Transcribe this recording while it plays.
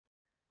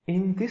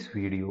In this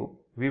video,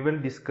 we will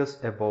discuss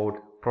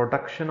about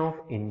production of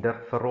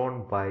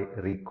interferon by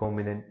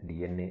recombinant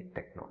DNA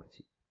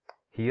technology.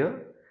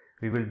 Here,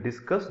 we will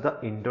discuss the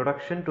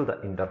introduction to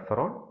the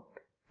interferon,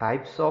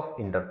 types of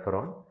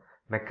interferon,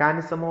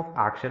 mechanism of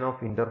action of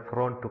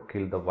interferon to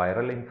kill the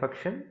viral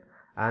infection,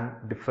 and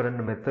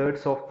different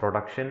methods of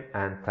production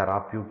and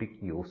therapeutic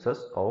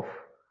uses of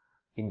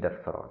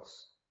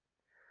interferons.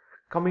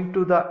 Coming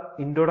to the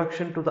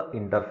introduction to the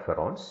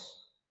interferons.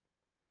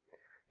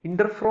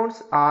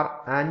 Interferons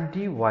are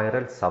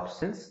antiviral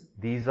substance.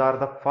 These are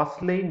the first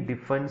line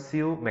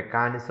defensive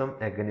mechanism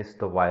against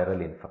the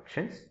viral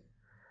infections,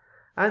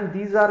 and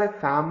these are a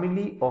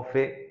family of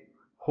a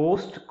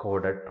host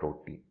coded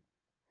protein.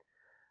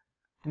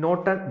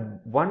 Not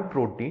one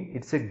protein,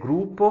 it's a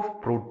group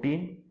of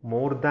protein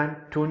more than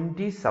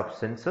 20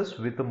 substances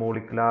with a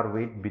molecular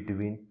weight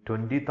between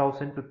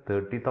 20,000 to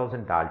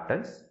 30,000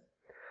 Daltons.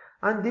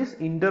 And these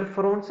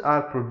interferons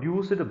are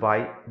produced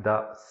by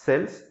the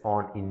cells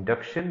on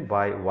induction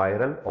by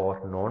viral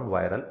or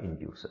non-viral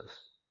inducers.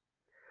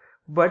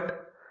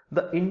 But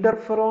the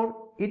interferon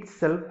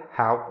itself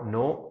have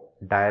no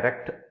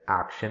direct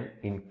action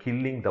in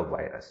killing the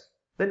virus.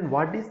 Then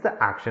what is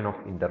the action of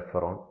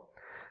interferon?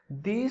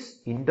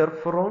 These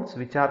interferons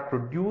which are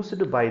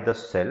produced by the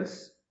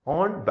cells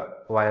on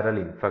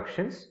viral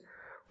infections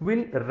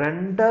will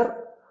render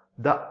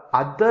the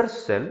other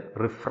cell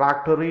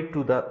refractory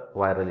to the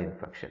viral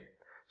infection.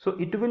 So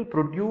it will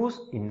produce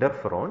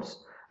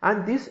interferons,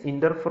 and these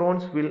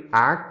interferons will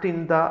act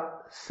in the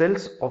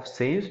cells of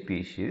same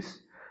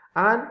species,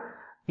 and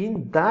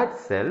in that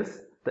cells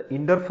the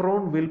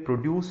interferon will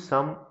produce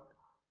some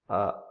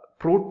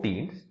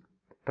proteins,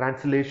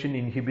 translation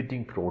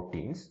inhibiting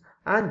proteins,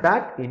 and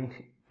that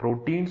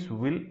proteins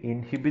will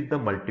inhibit the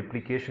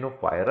multiplication of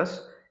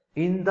virus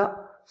in the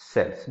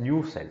cells,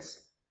 new cells.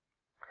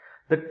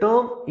 The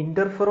term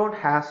interferon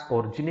has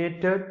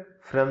originated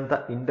from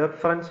the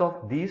interference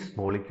of these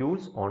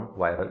molecules on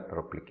viral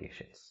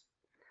replications.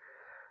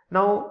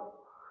 Now,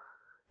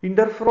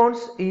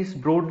 interferons is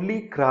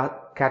broadly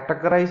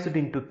categorized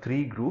into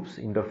three groups: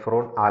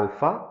 interferon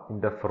alpha,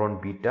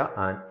 interferon beta,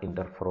 and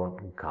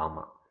interferon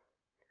gamma.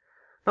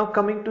 Now,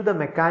 coming to the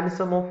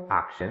mechanism of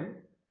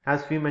action,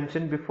 as we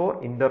mentioned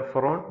before,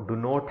 interferon do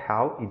not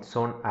have its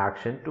own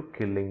action to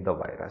killing the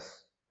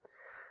virus,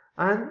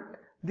 and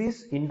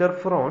these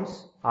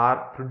interferons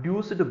are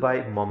produced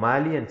by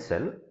mammalian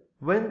cell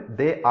when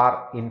they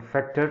are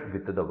infected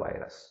with the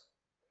virus.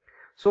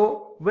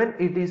 So when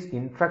it is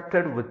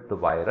infected with the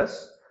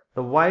virus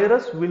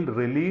will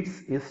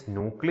release its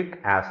nucleic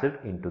acid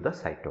into the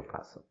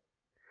cytoplasm.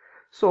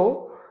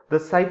 So the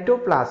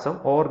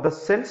cytoplasm or the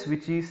cells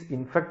which is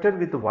infected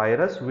with the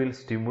virus will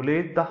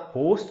stimulate the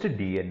host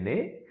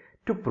DNA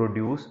to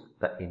produce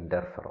the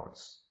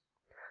interferons.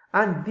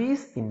 And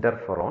these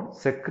interferons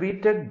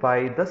secreted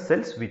by the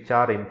cells which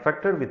are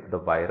infected with the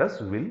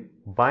virus will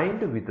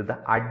bind with the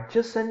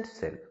adjacent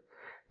cell.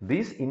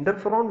 These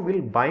interferon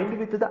will bind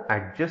with the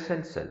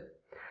adjacent cell.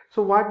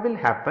 So what will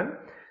happen?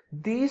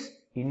 These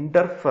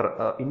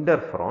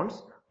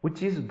interferons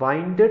which is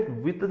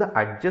binded with the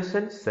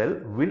adjacent cell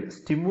will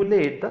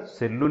stimulate the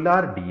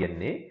cellular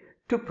DNA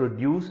to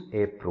produce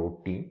a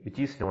protein which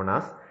is known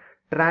as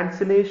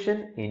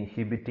translation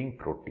inhibiting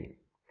protein,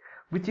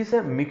 which is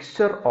a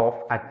mixture of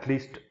at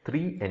least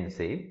 3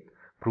 enzymes: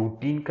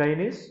 protein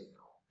kinase,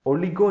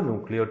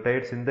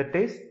 oligonucleotide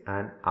synthetase,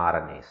 and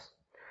RNase.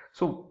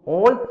 So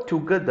all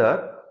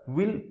together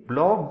will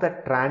block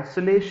the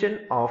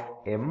translation of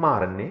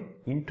mRNA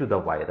into the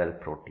viral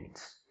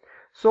proteins.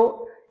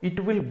 So it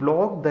will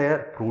block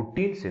their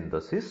protein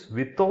synthesis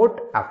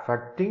without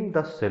affecting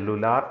the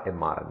cellular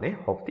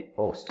mRNA of the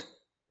host.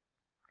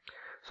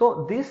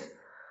 So this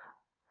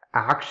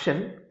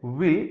action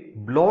will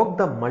block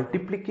the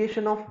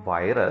multiplication of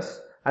virus.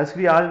 As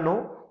we all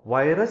know,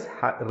 virus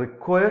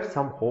requires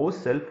some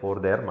host cell for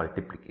their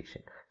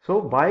multiplication.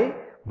 So by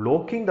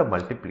blocking the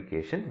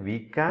multiplication,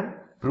 we can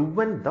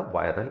prevent the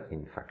viral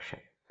infection.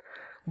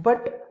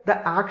 But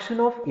the action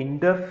of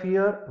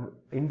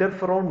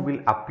interferon will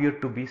appear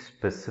to be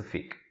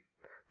specific.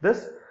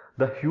 Thus,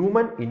 the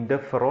human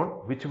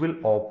interferon, which will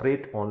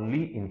operate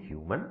only in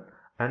human,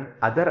 and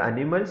other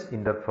animals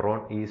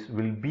interferon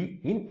will be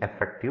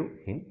ineffective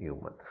in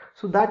human.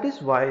 So that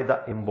is why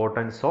the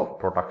importance of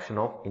production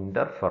of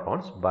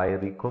interferons by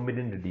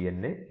recombinant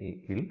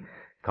DNA will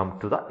come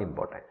to the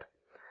important.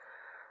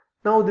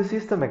 Now this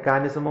is the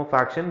mechanism of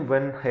action.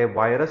 When a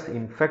virus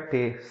infects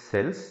a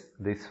cells,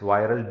 this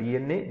viral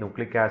DNA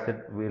nucleic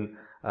acid will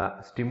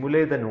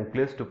stimulate the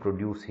nucleus to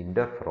produce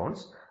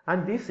interferons,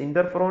 and these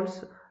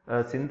interferons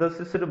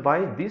synthesized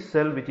by this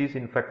cell which is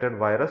infected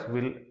virus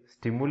will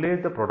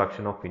stimulate the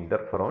production of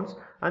interferons,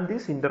 and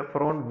this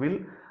interferon will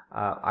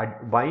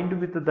bind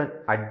with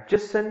the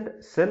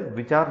adjacent cell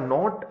which are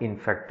not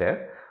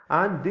infected,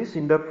 and this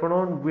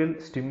interferon will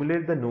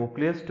stimulate the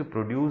nucleus to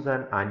produce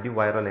an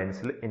antiviral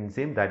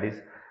enzyme, that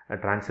is a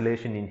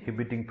translation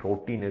inhibiting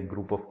protein, a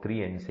group of 3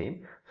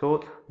 enzymes.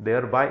 So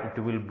thereby it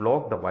will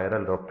block the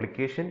viral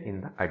replication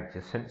in the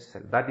adjacent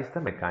cell. That is the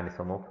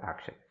mechanism of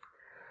action.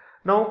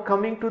 Now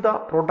coming to the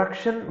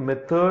production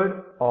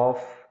method of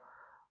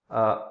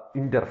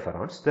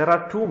interferons, there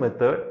are two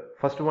methods.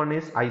 First one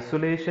is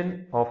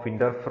isolation of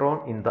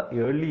interferon in the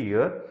early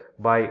year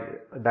by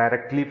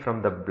directly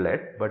from the blood,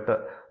 but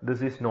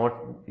this is not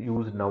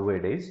used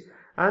nowadays.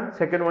 And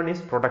second one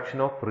is production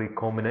of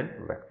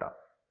recombinant vector.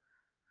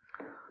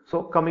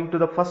 So coming to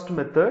the first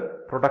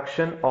method,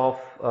 production of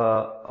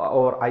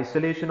or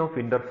isolation of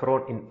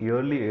interferon in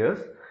early years,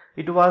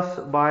 it was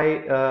by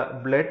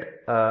blood.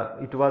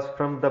 It was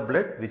from the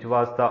blood, which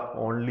was the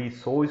only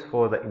source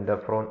for the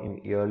interferon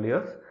in early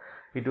years.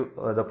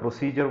 The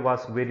procedure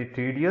was very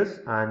tedious,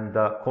 and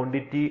the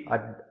quantity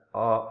at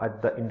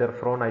the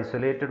interferon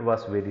isolated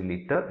was very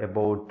little.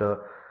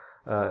 About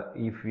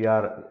if we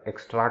are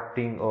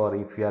extracting or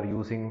if we are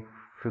using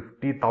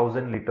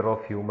 50,000 liter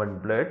of human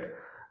blood,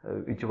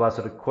 which was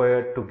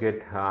required to get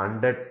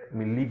 100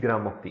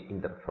 milligram of the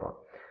interferon.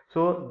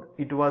 So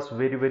it was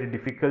very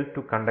difficult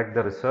to conduct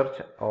the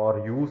research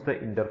or use the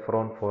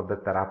interferon for the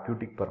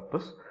therapeutic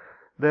purpose.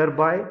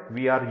 Thereby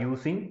we are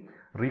using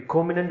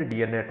recombinant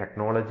DNA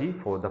technology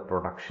for the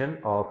production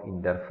of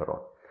interferon.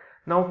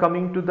 Now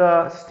coming to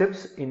the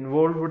steps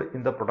involved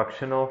in the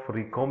production of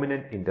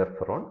recombinant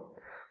interferon.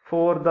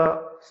 For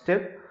the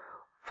step,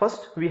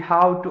 first we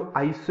have to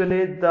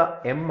isolate the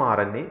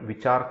mRNA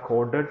which are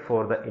coded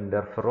for the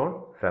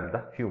interferon from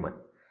the human.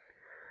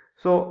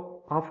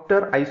 So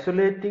after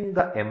isolating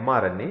the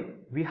mRNA,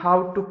 we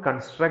have to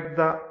construct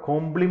the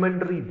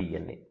complementary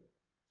DNA.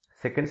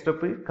 Second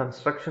step is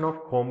construction of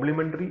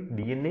complementary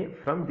DNA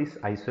from this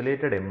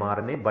isolated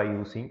mRNA by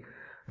using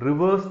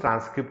reverse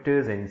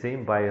transcriptase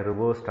enzyme by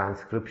reverse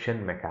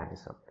transcription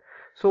mechanism.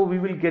 So we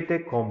will get a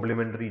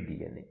complementary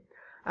DNA,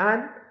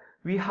 and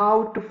we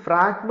have to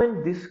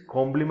fragment this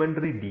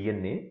complementary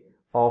DNA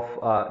of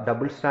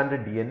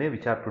double-stranded DNA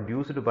which are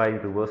produced by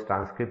reverse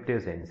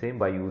transcriptase enzyme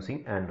by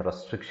using an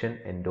restriction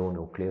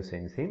endonuclease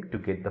enzyme to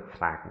get the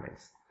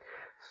fragments.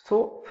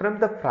 So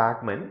from the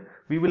fragment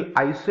we will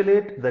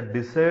isolate the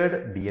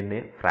desired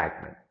DNA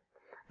fragment,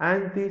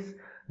 and this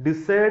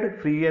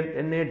desired free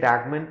DNA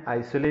fragment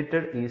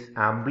isolated is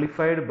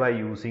amplified by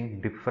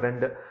using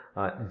different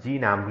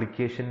gene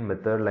amplification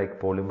method like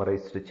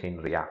polymerase chain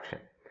reaction,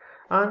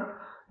 and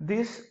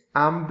this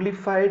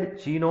amplified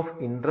gene of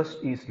interest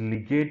is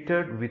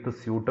ligated with a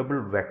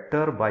suitable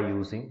vector by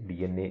using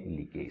DNA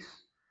ligase.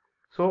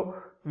 So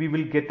we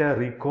will get a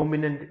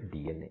recombinant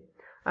DNA,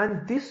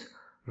 and this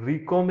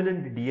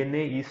recombinant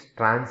DNA is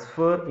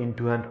transferred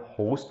into an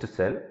host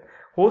cell.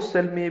 Host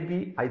cell may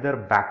be either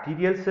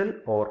bacterial cell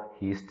or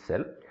yeast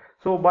cell.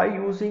 So by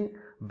using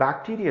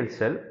bacterial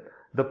cell,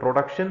 the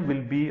production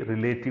will be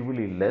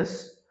relatively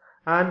less,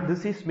 and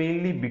this is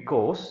mainly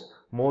because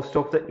most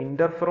of the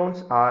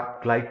interferons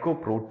are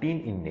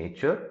glycoprotein in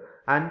nature,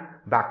 and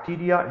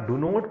bacteria do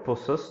not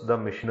possess the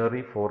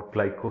machinery for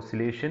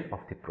glycosylation of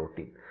the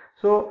protein.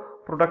 So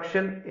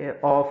production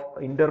of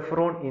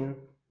interferon in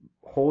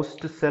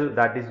host cell,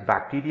 that is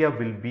bacteria,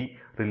 will be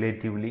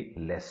relatively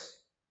less.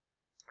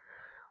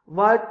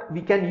 What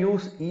we can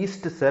use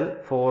yeast cell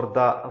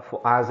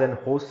as an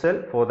host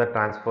cell for the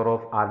transfer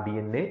of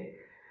rDNA.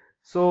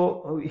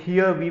 So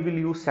here we will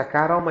use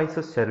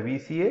Saccharomyces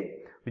cerevisiae,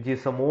 which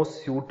is the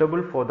most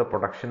suitable for the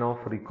production of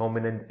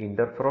recombinant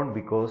interferon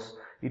because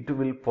it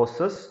will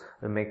possess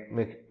a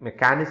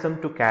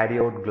mechanism to carry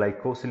out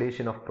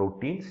glycosylation of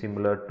protein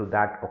similar to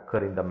that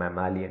occur in the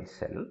mammalian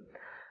cell.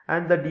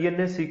 And the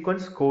DNA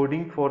sequence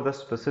coding for the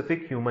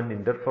specific human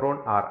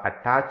interferon are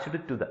attached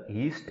to the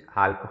yeast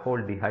alcohol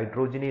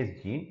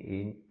dehydrogenase gene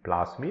in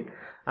plasmid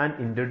and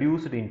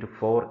introduced into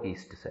 4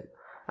 yeast cell,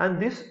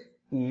 and this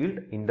yield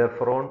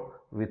interferon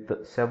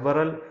with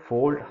several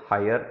fold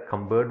higher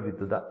compared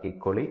with the E.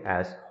 coli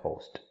as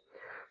host.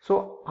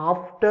 So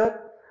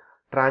after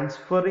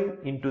transferring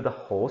into the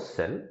host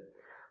cell,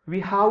 we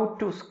have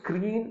to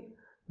screen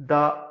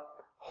the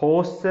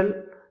host cell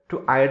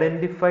to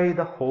identify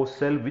the host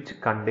cell which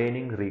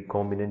containing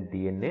recombinant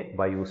DNA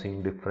by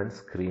using different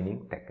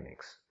screening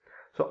techniques.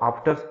 So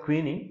after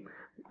screening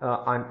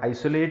and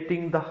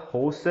isolating the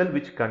host cell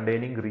which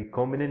containing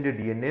recombinant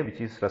DNA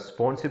which is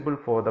responsible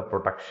for the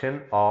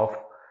production of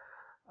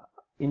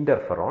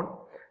interferon,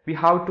 we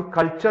have to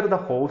culture the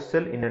host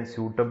cell in a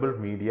suitable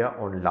media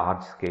on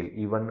large scale.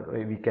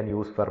 Even we can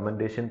use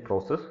fermentation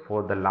process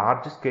for the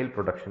large scale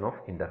production of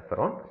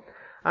interferon,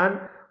 and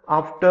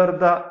after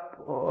the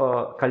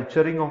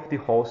culturing of the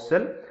host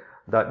cell,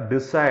 the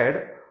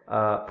desired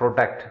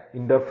product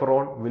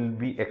interferon will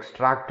be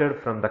extracted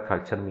from the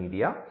culture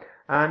media,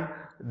 and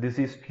this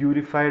is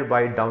purified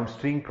by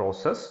downstream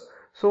process.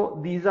 So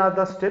these are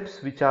the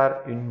steps which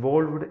are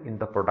involved in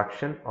the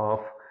production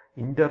of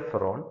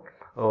interferon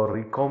or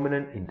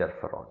recombinant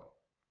interferon.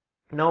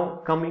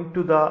 Now coming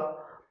to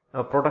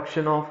the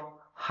production of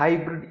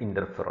hybrid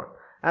interferon.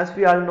 As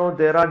we all know,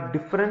 there are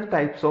different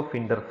types of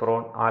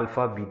interferon,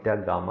 alpha,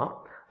 beta, gamma,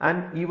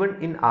 and even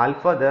in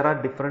alpha there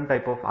are different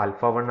type of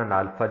alpha 1 and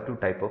alpha 2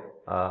 type of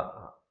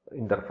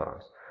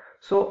interferons.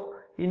 So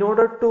in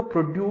order to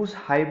produce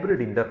hybrid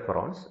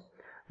interferons,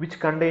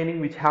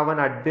 which have an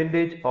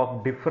advantage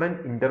of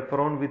different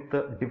interferon with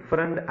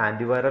different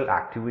antiviral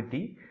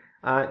activity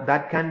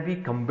that can be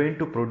combined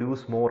to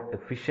produce more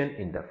efficient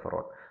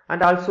interferon.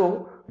 And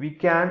also we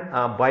can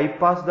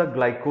bypass the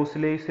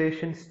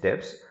glycosylation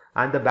steps,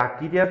 and the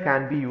bacteria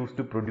can be used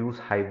to produce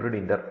hybrid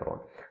interferon.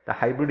 The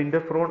hybrid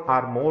interferon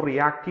are more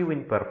reactive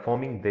in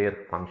performing their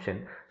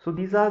function. So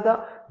these are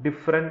the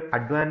different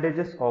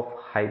advantages of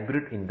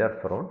hybrid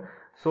interferon.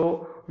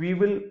 So we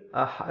will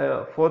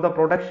for the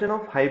production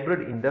of hybrid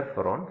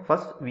interferon,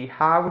 first we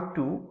have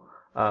to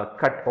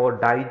cut or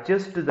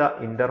digest the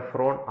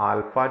interferon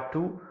alpha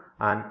 2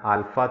 and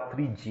alpha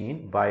 3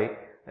 gene by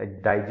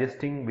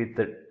digesting with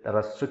the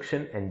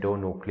restriction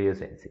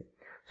endonuclease enzyme.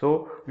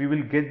 So we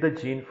will get the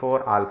gene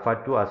for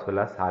alpha 2 as well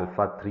as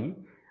alpha 3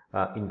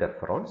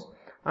 interferons,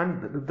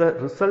 and the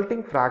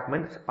resulting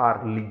fragments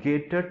are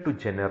ligated to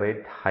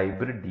generate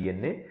hybrid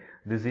DNA.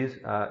 This is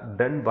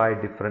done by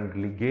different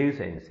ligase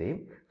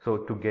enzyme, so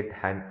to get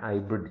an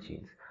hybrid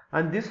genes,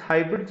 and this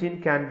hybrid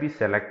gene can be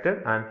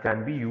selected and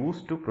can be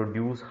used to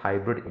produce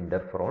hybrid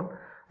interferon.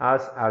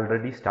 As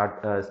already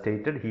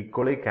stated, E.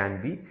 coli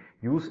can be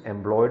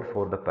employed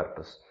for the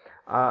purpose.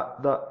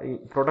 The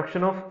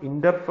production of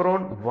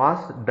interferon was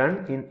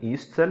done in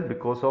yeast cell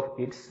because of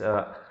its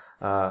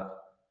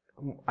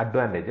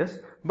advantages,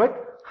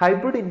 but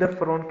hybrid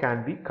interferon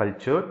can be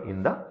cultured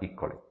in the E.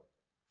 coli.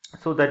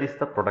 So that is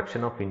the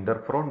production of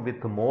interferon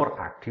with more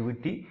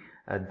activity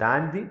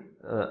than the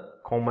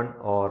common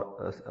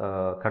or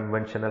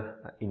conventional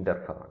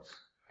interferons.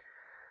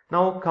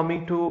 Now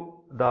coming to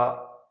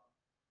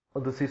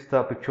this is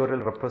the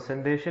pictorial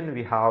representation.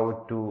 We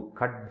have to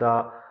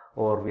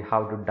we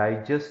have to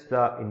digest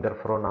the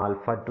interferon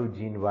alpha 2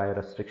 gene via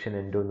restriction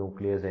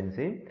endonuclease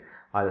enzyme,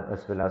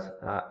 as well as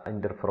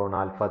interferon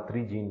alpha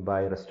 3 gene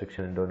by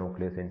restriction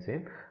endonuclease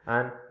enzyme,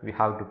 and we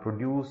have to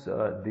produce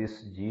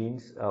these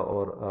genes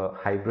or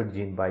hybrid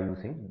gene by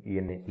using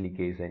DNA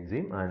ligase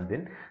enzyme, and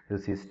then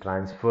this is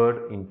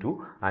transferred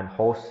into an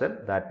host cell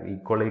that E.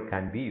 coli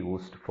can be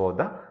used for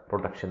the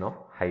production of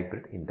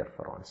hybrid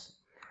interferons.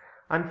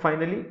 And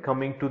finally,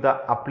 coming to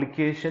the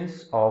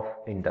applications of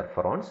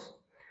interferons.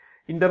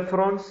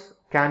 Interferons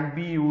can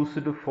be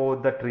used for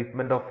the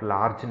treatment of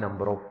large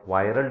number of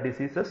viral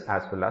diseases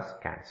as well as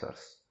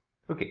cancers.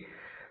 Okay,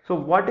 so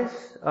what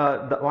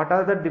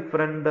are the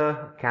different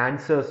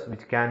cancers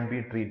which can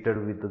be treated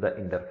with the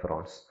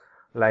interferons?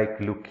 Like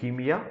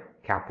leukemia,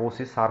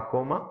 Kaposi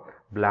sarcoma,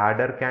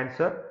 bladder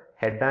cancer,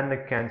 head and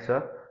neck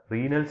cancer,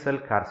 renal cell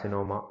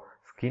carcinoma,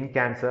 skin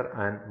cancer,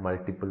 and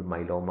multiple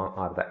myeloma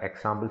are the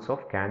examples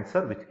of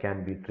cancer which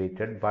can be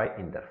treated by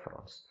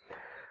interferons.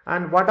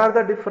 And what are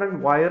the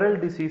different viral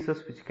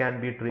diseases which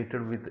can be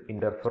treated with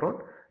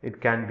interferon?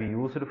 It can be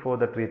used for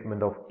the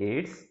treatment of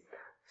AIDS,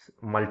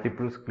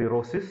 multiple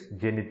sclerosis,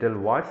 genital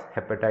warts,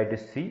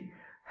 hepatitis C,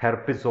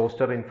 herpes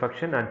zoster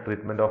infection, and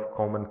treatment of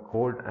common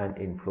cold and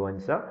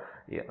influenza,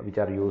 which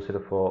are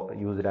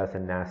used as a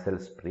nasal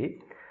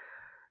spray.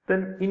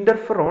 Then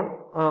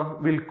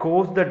interferon will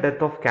cause the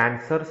death of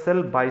cancer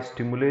cell by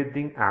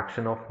stimulating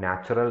action of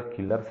natural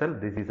killer cell.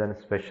 This is a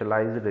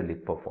specialized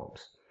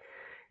lipoforms.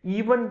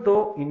 Even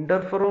though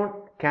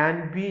interferon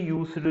can be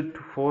used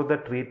for the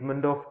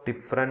treatment of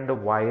different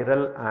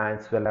viral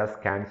as well as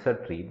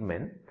cancer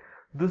treatment,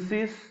 this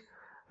is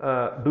they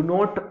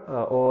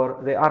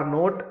are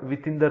not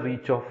within the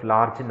reach of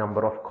large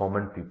number of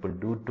common people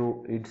due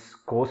to its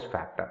cost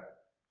factor,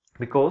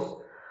 because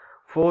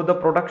for the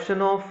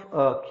production of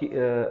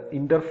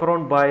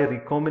interferon by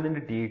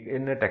recombinant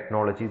DNA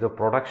technology, the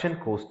production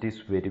cost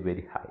is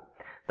very high.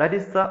 That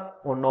is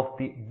one of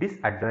the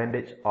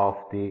disadvantage of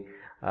the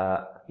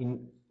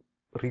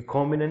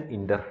recombinant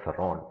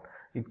interferon.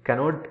 It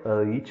cannot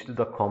reach to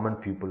the common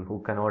people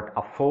who cannot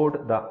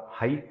afford the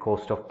high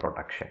cost of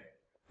production.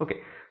 Okay,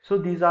 so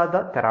these are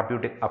the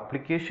therapeutic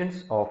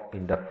applications of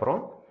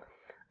interferon,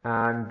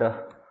 and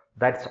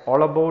that's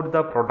all about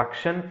the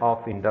production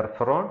of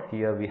interferon.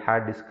 Here we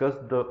had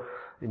discussed the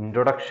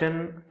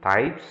introduction,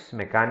 types,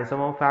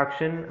 mechanism of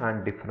action,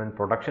 and different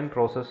production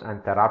process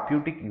and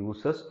therapeutic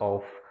uses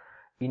of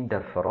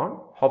interferon.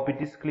 Hope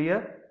it is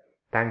clear.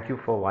 Thank you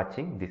for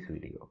watching this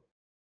video.